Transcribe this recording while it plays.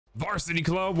Varsity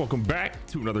Club, welcome back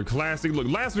to another classic. Look,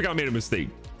 last week I made a mistake,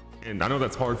 and I know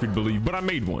that's hard for you to believe, but I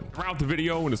made one. Throughout the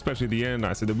video, and especially at the end,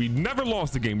 I said that we never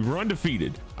lost the game. We were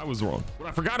undefeated. I was wrong. What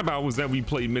I forgot about was that we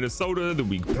played Minnesota the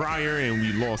week prior, and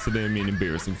we lost to them in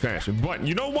embarrassing fashion. But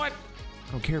you know what?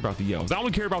 I don't care about the L's. I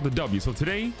only care about the W. So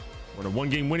today, we're on a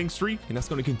one-game winning streak, and that's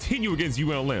going to continue against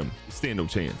ULM. They stand no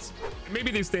chance. And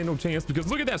maybe they stand no chance because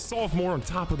look at that sophomore on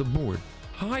top of the board.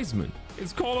 Heisman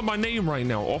is calling my name right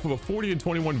now off of a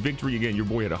 40-21 victory. Again, your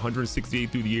boy had 168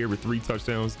 through the air with 3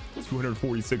 touchdowns,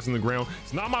 246 on the ground.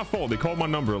 It's not my fault. They called my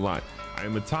number a lot. I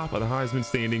am atop of the Heisman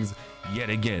standings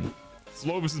yet again.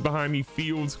 Slovis is behind me,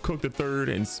 Fields, Cook the third,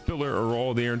 and Spiller are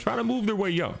all there and trying to move their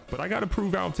way up. But I got to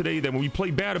prove out today that when we play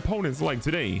bad opponents like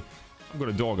today, I'm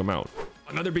going to dog them out.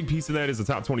 Another big piece of that is the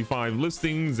top 25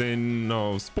 listings, and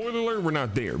spoiler alert, we're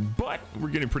not there, but we're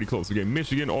getting pretty close. Again,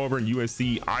 Michigan, Auburn,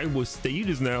 USC, Iowa State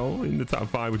is now in the top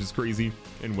 5, which is crazy,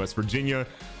 and West Virginia.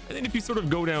 And then if you sort of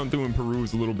go down through and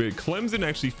peruse a little bit, Clemson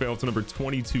actually fell to number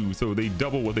 22, so they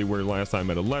double what they were last time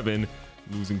at 11,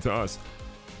 losing to us.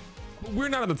 But we're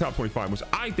not in the top 25, which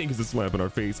I think is a slap in our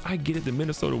face. I get it, the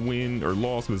Minnesota win or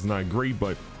loss was not great,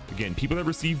 but again, people that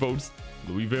receive votes,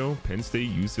 Louisville, Penn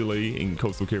State, UCLA, and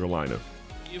Coastal Carolina.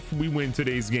 If we win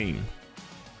today's game,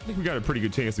 I think we got a pretty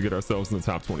good chance to get ourselves in the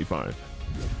top 25.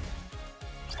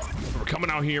 We're coming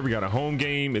out here. We got a home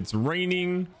game. It's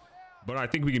raining, but I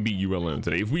think we can beat ULM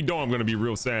today. If we don't, I'm going to be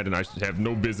real sad, and I should have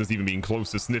no business even being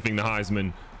close to sniffing the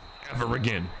Heisman ever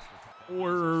again.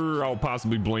 Or I'll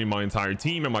possibly blame my entire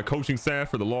team and my coaching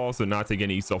staff for the loss and not take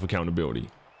any self-accountability.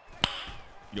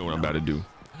 You know what I'm about to do.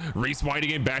 Reese White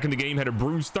again, back in the game, had a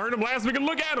bruised sternum last week, and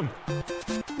look at him.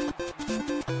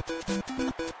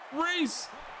 Reese.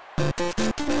 I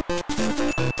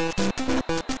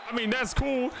mean, that's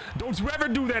cool. Don't you ever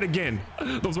do that again.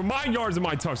 Those are my yards and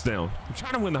my touchdown. I'm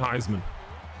trying to win the Heisman.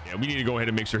 Yeah, we need to go ahead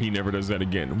and make sure he never does that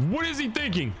again. What is he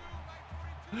thinking?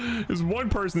 There's one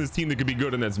person in this team that could be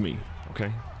good, and that's me.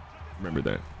 Okay, remember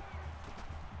that.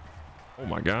 Oh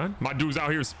my God, my dude's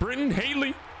out here sprinting.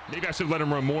 Haley. Maybe I should let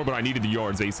him run more, but I needed the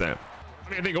yards ASAP. I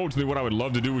mean, I think ultimately what I would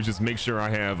love to do is just make sure I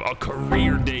have a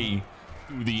career day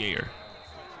through the air.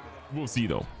 We'll see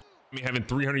though. I mean, having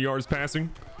 300 yards passing,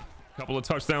 a couple of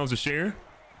touchdowns to share,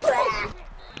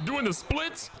 doing the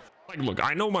splits. Like, look,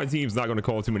 I know my team's not going to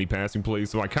call too many passing plays,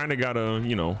 so I kind of got to,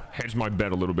 you know, hedge my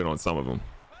bet a little bit on some of them.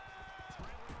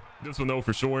 This one though,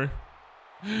 for sure.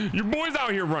 Your boy's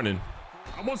out here running.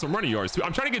 I want some running yards too.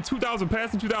 I'm trying to get 2,000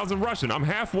 passing, 2,000 rushing. I'm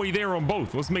halfway there on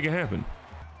both. Let's make it happen.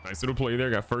 Nice little play there.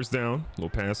 Got first down. Little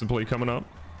passing play coming up.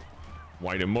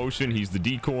 White in motion. He's the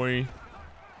decoy.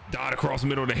 Dot across the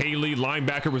middle to Haley.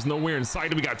 Linebacker was nowhere in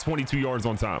sight. We got 22 yards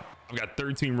on top. I've got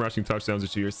 13 rushing touchdowns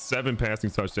this year, 7 passing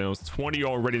touchdowns, 20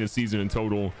 already in the season in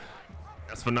total.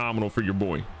 That's phenomenal for your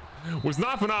boy. What's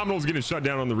not phenomenal is getting shut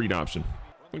down on the read option.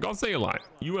 Like, I'll say a lot.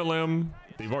 ULM,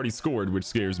 they've already scored, which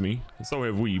scares me. And so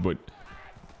have we, but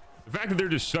the fact that they're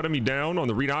just shutting me down on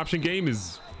the read option game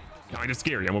is kind of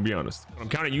scary. I'm gonna be honest. I'm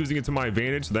kind of using it to my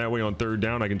advantage. So that way on third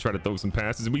down, I can try to throw some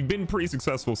passes. And we've been pretty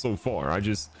successful so far. I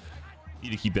just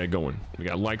need to keep that going. We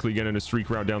got Likely getting a streak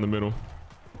route down the middle.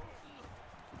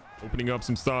 Opening up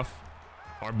some stuff.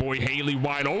 Our boy Haley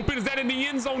wide open. Is that in the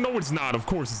end zone? No, it's not. Of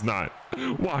course it's not.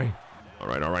 Why? All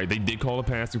right. They did call a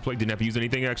passing play. Didn't have to use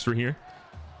anything extra here.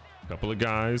 A couple of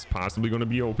guys possibly going to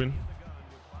be open.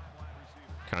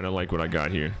 Kind of like what I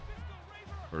got here.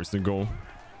 First and goal.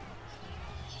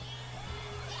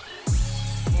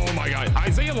 Oh my God.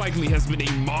 Isaiah Likely has been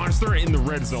a monster in the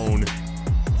red zone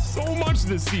so much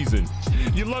this season.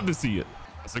 You love to see it.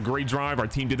 That's a great drive. Our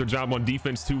team did their job on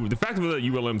defense too. The fact that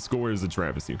ULM score is a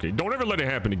travesty. Okay, don't ever let it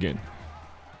happen again.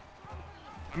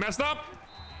 I messed up.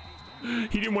 He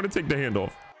didn't want to take the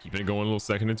handoff. Keeping it going a little,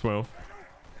 2nd and 12.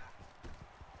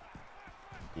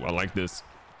 Ooh, I like this.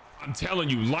 I'm telling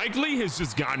you, Likely has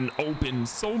just gotten open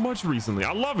so much recently.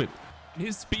 I love it.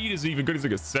 His speed is even good. He's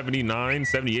like a 79,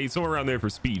 78, somewhere around there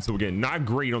for speed. So again, not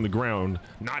great on the ground,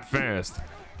 not fast,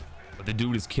 but the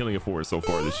dude is killing it for us so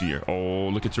far this year. Oh,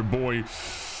 look at your boy.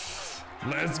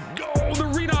 Let's go.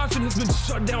 The read option has been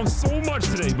shut down so much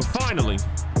today, but finally,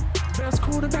 best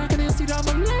quarterback in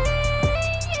NCAA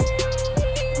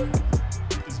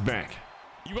is back.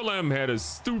 ULM had a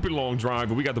stupid long drive,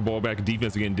 but we got the ball back.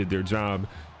 Defense again did their job.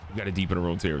 We got to deep in our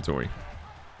own territory.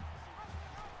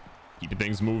 Keeping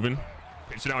things moving.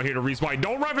 Pitch it out here to Reese White.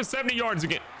 Don't run for 70 yards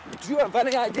again. Do you have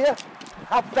any idea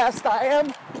how fast I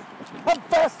am? I'm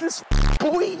fast as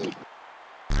boy. He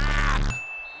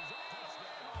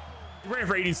ran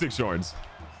for 86 yards.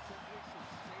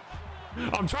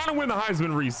 I'm trying to win the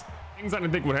Heisman, Reese. Things I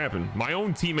didn't think would happen. My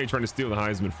own teammate trying to steal the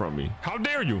Heisman from me. How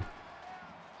dare you?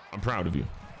 I'm proud of you.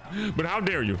 But how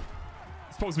dare you?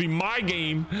 It's supposed to be my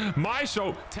game, my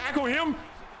show. Tackle him.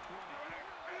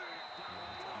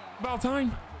 About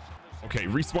time. Okay,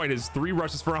 Reese White has 3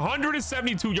 rushes for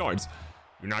 172 yards.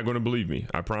 You're not going to believe me.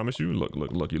 I promise you. Look,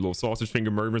 look, look. You little sausage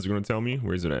finger Mervins are going to tell me.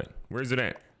 Where's it at? Where's it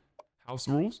at? House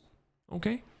rules.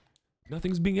 Okay.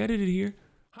 Nothing's being edited here.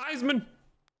 Heisman.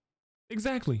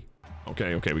 Exactly.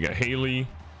 Okay, okay. We got Haley.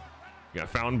 We got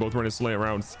Fountain. Both running slant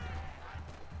routes.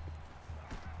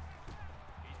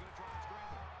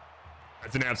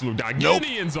 That's an absolute dog. Get in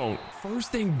the end zone.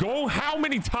 First and goal. How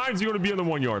many times are you going to be on the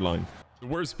 1 yard line? The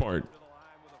worst part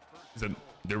is that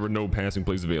there were no passing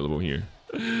plays available here.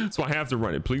 So I have to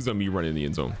run it. Please let me run in the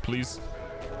end zone. Please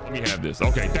let me have this.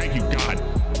 Okay, thank you, God.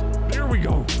 There we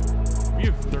go. We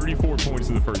have 34 points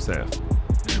in the first half.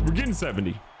 We're getting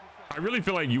 70. I really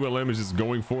feel like ULM is just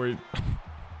going for it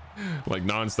like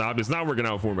nonstop. It's not working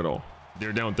out for them at all.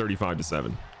 They're down 35-7.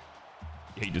 You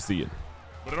hate to see it.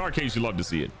 But in our case, you love to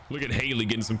see it. Look at Haley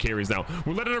getting some carries now.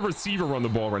 We're letting a receiver run the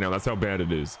ball right now. That's how bad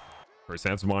it is. First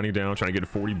half's winding down, trying to get a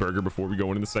 40 burger before we go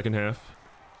into the second half.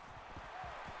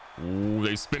 Ooh,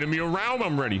 they spinning me around.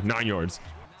 I'm ready. 9 yards.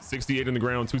 68 in the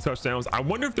ground, 2 touchdowns. I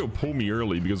wonder if they'll pull me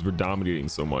early because we're dominating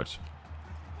so much.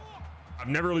 I've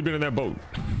never really been in that boat.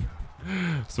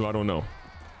 So I don't know.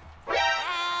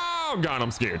 Oh, God,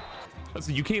 I'm scared.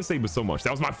 Listen, you can't say but so much.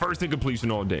 That was my first incompletion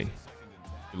all day.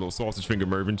 A little sausage finger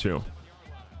Mervin, chill.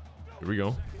 Here we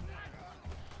go.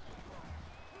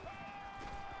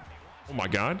 Oh, my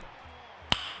God.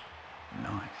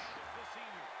 Nice.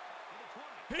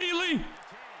 Haley!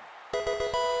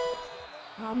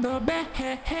 I'm the best.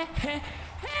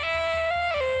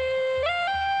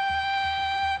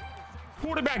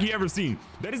 Quarterback you ever seen.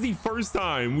 That is the first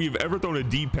time we've ever thrown a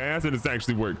deep pass and it's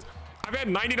actually worked. I've had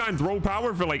 99 throw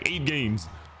power for like 8 games.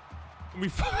 We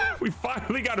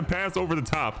finally got a pass over the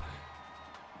top.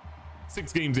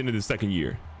 6 games into the second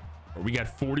year. We got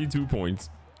 42 points.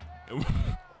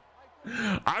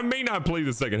 I may not play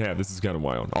the second half. This is kind of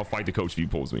wild. I'll fight the coach if he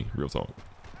pulls me. Real talk.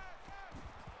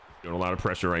 Doing a lot of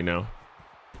pressure right now.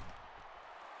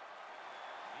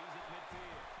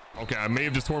 Okay, I may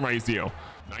have just torn my ACL.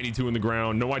 92 in the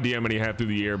ground. No idea how many I have through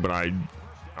the air, but I'm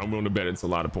willing to bet it's a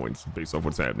lot of points based off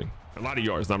what's happening. A lot of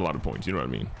yards, not a lot of points. You know what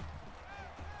I mean?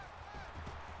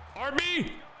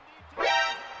 RB!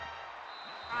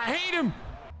 I hate him.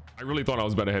 I really thought I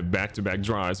was about to have back-to-back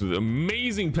drives with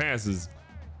amazing passes.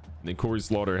 And then Corey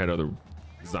Slaughter had other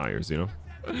desires, you know?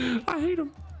 I hate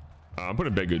him. I'm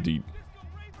putting bet good deep.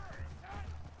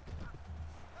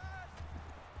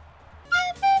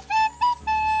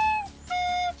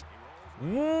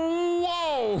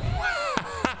 Whoa!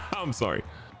 I'm sorry.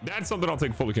 That's something I'll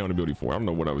take full accountability for. I don't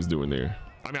know what I was doing there.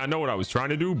 I mean, I know what I was trying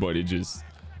to do, but it just,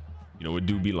 you know, it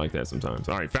do be like that sometimes.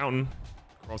 All right, Fountain.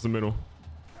 Across the middle.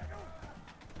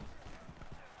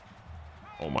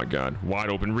 Oh, my God. Wide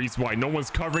open. Reese White. No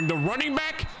one's covering the running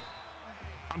back.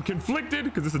 I'm conflicted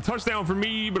because it's a touchdown for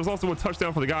me, but it's also a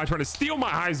touchdown for the guy trying to steal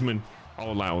my Heisman.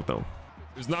 I'll allow it, though.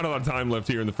 There's not a lot of time left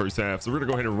here in the first half, so we're going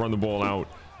to go ahead and run the ball out.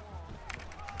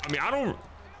 I mean, I don't...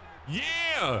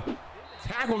 Yeah!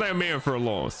 Tackle that man for a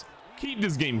loss. Keep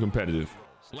this game competitive.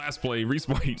 Last play, Reese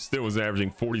White still is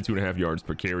averaging 42.5 yards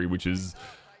per carry, which is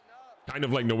kind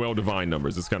of like Noel Devine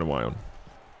numbers. It's kind of wild.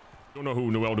 Don't know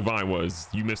who Noel Devine was.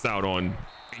 You missed out on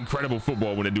incredible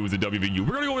football when the dude was at WVU.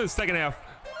 We're going to go into the second half,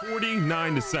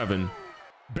 49-7.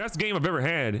 Best game I've ever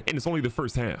had, and it's only the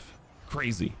first half.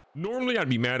 Crazy. Normally, I'd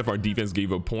be mad if our defense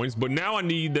gave up points, but now I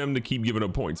need them to keep giving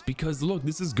up points because, look,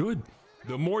 this is good.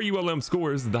 The more ULM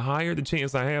scores, the higher the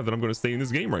chance I have that I'm going to stay in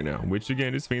this game right now, which,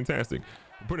 again, is fantastic.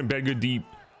 I'm putting bet good deep.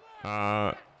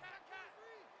 Yeah,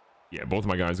 both of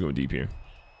my guys are going deep here.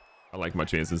 I like my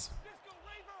chances.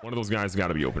 One of those guys got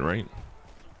to be open, right?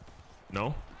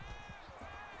 No?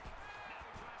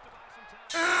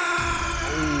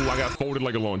 Oh, I got folded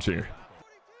like a lawn chair.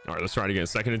 All right, let's try it again.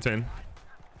 2nd and 10.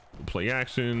 Play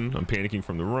action. I'm panicking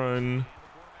from the run.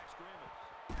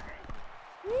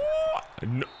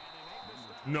 No.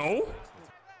 No?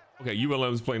 Okay,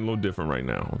 ULM is playing a little different right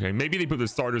now. Okay, maybe they put the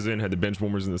starters in, had the bench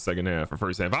warmers in the second half or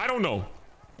first half. I don't know.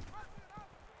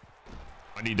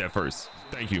 I need that first.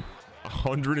 Thank you.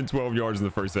 112 yards in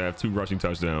the first half, 2 rushing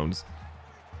touchdowns.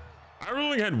 I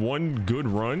really had 1 good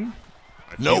run.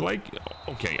 I feel like,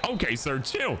 okay, sir,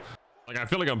 chill. Like, I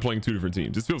feel like I'm playing 2 different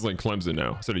teams. This feels like Clemson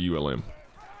now instead of ULM.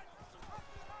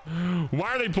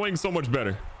 Why are they playing so much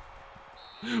better?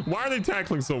 Why are they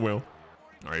tackling so well?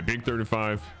 All right, big 3rd and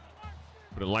 5.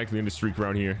 But likely in the streak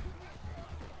route here.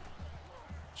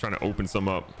 Trying to open some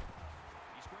up.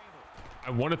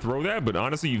 I want to throw that, but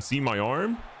honestly, you've seen my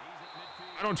arm.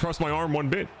 I don't trust my arm one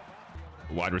bit.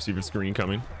 Wide receiver screen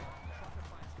coming.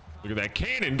 Look at that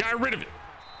cannon. Got rid of it.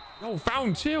 No,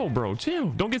 Fountain, chill, bro. Chill.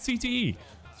 Don't get CTE.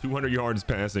 200 yards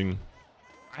passing.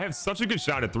 I have such a good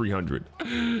shot at 300.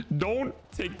 Don't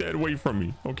take that away from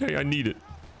me. Okay, I need it.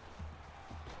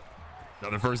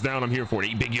 Another first down. I'm here for it.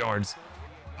 8 big yards.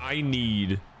 I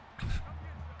need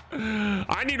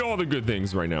all the good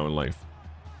things right now in life.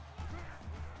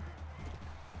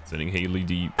 Sending Haley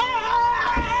deep.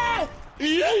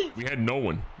 We had no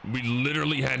one. We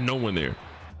literally had no one there.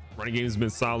 Running game has been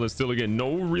solid. Still, again,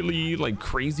 no really like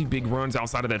crazy big runs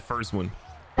outside of that first one.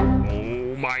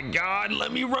 Oh my God,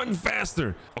 let me run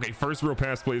faster. Okay, first real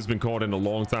pass play has been called in a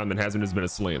long time that hasn't just been a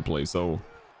slant play. So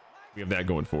we have that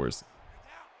going for us.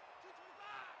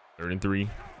 3rd and 3.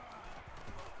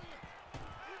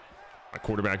 My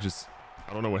quarterback just,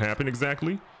 I don't know what happened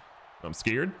exactly. I'm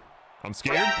scared. I'm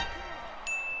scared.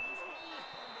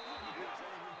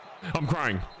 I'm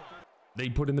crying. They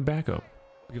put in the backup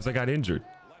because I got injured.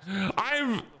 I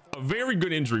have a very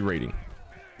good injury rating.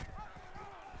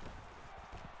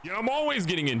 Yeah, I'm always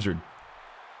getting injured.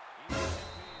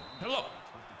 Hello.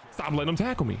 Stop letting them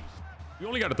tackle me. We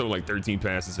only got to throw like 13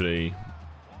 passes today.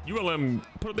 ULM,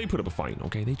 they put up a fight.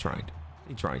 Okay, they tried.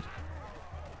 They tried.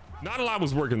 Not a lot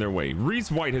was working their way.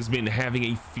 Reese White has been having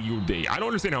a field day. I don't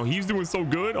understand how he's doing so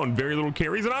good on very little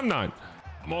carries, and I'm not.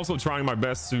 I'm also trying my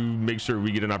best to make sure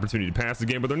we get an opportunity to pass the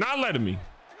game, but they're not letting me.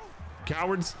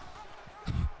 Cowards.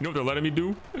 You know what they're letting me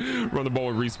do? Run the ball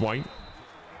with Reese White.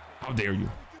 How dare you?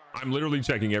 I'm literally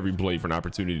checking every play for an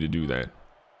opportunity to do that.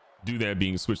 Do that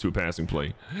being switched to a passing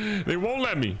play. They won't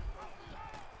let me.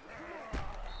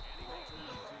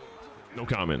 No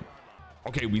comment.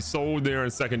 Okay, we sold there on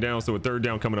 2nd down, so a 3rd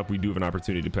down coming up, we do have an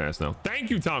opportunity to pass now. Thank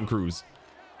you, Tom Cruise.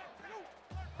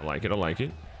 I like it. I like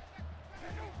it.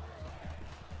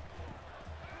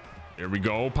 There we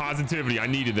go. Positivity. I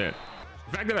needed that.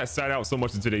 The fact that I sat out so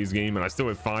much in today's game and I still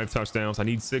have 5 touchdowns. I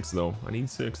need 6 though. I need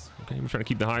 6. Okay, I'm trying to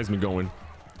keep the Heisman going.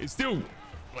 It's still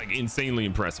like insanely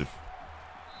impressive.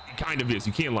 It kind of is.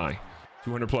 You can't lie.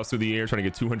 200 plus through the air, trying to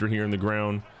get 200 here in the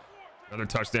ground. Another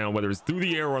touchdown, whether it's through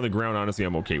the air or on the ground, honestly,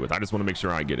 I'm okay with. I just want to make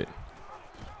sure I get it.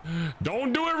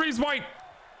 Don't do it, Reese White.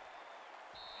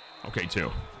 Okay,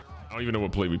 chill. I don't even know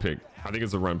what play we picked. I think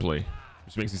it's a run play,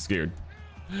 which makes me scared.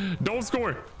 Don't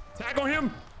score. Tackle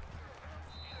him.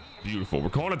 Beautiful. We're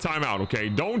calling a timeout, okay?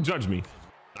 Don't judge me.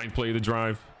 9th play of the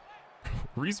drive.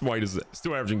 Reese White is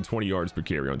still averaging 20 yards per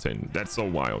carry on 10. That's so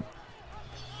wild.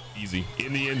 Easy.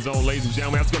 In the end zone, ladies and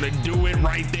gentlemen. That's going to do it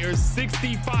right there.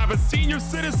 65, a senior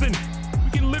citizen.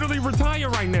 We can literally retire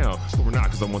right now. But we're not,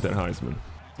 because I want that Heisman.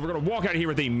 So we're going to walk out of here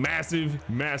with a massive,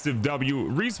 massive W.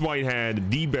 Reese White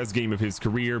had the best game of his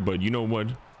career, but you know what?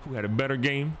 Who had a better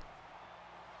game?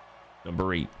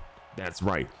 Number 8. That's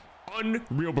right.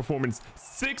 Unreal performance.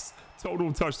 6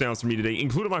 total touchdowns for me today,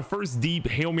 including my first deep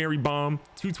Hail Mary bomb.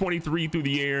 223 through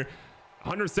the air,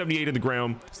 178 in the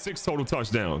ground, 6 total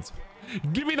touchdowns.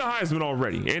 Give me the Heisman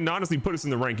already, and honestly put us in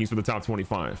the rankings for the top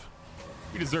 25.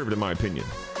 We deserve it, in my opinion.